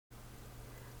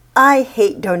I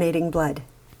hate donating blood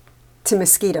to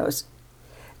mosquitoes.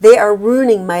 They are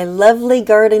ruining my lovely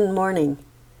garden morning.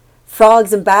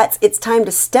 Frogs and bats, it's time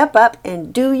to step up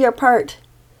and do your part.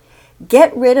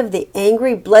 Get rid of the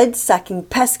angry, blood-sucking,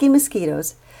 pesky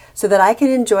mosquitoes so that I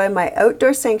can enjoy my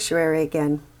outdoor sanctuary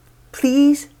again.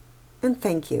 Please and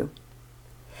thank you.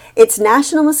 It's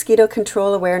National Mosquito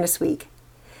Control Awareness Week.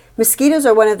 Mosquitoes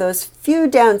are one of those few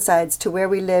downsides to where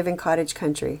we live in cottage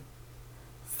country.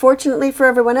 Fortunately for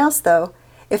everyone else, though,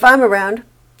 if I'm around,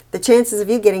 the chances of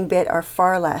you getting bit are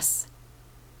far less.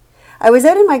 I was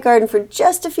out in my garden for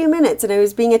just a few minutes and I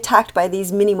was being attacked by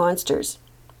these mini monsters.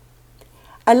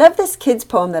 I love this kid's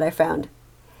poem that I found.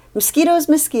 Mosquitoes,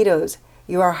 mosquitoes,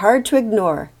 you are hard to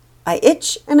ignore. I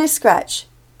itch and I scratch.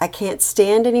 I can't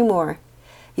stand anymore.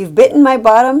 You've bitten my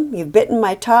bottom, you've bitten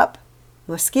my top.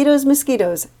 Mosquitoes,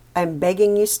 mosquitoes, I'm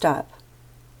begging you stop.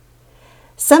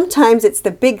 Sometimes it's the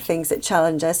big things that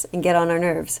challenge us and get on our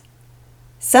nerves.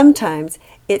 Sometimes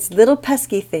it's little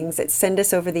pesky things that send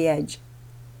us over the edge.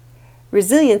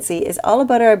 Resiliency is all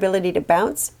about our ability to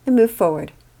bounce and move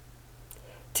forward.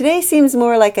 Today seems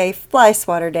more like a fly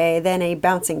swatter day than a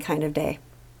bouncing kind of day.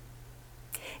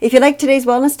 If you like today's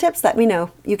wellness tips, let me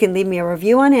know. You can leave me a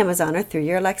review on Amazon or through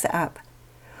your Alexa app.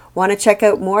 Want to check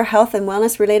out more health and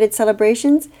wellness related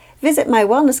celebrations? Visit my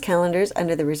wellness calendars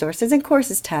under the Resources and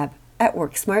Courses tab at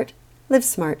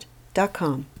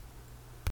WorkSmartLivesmart.com.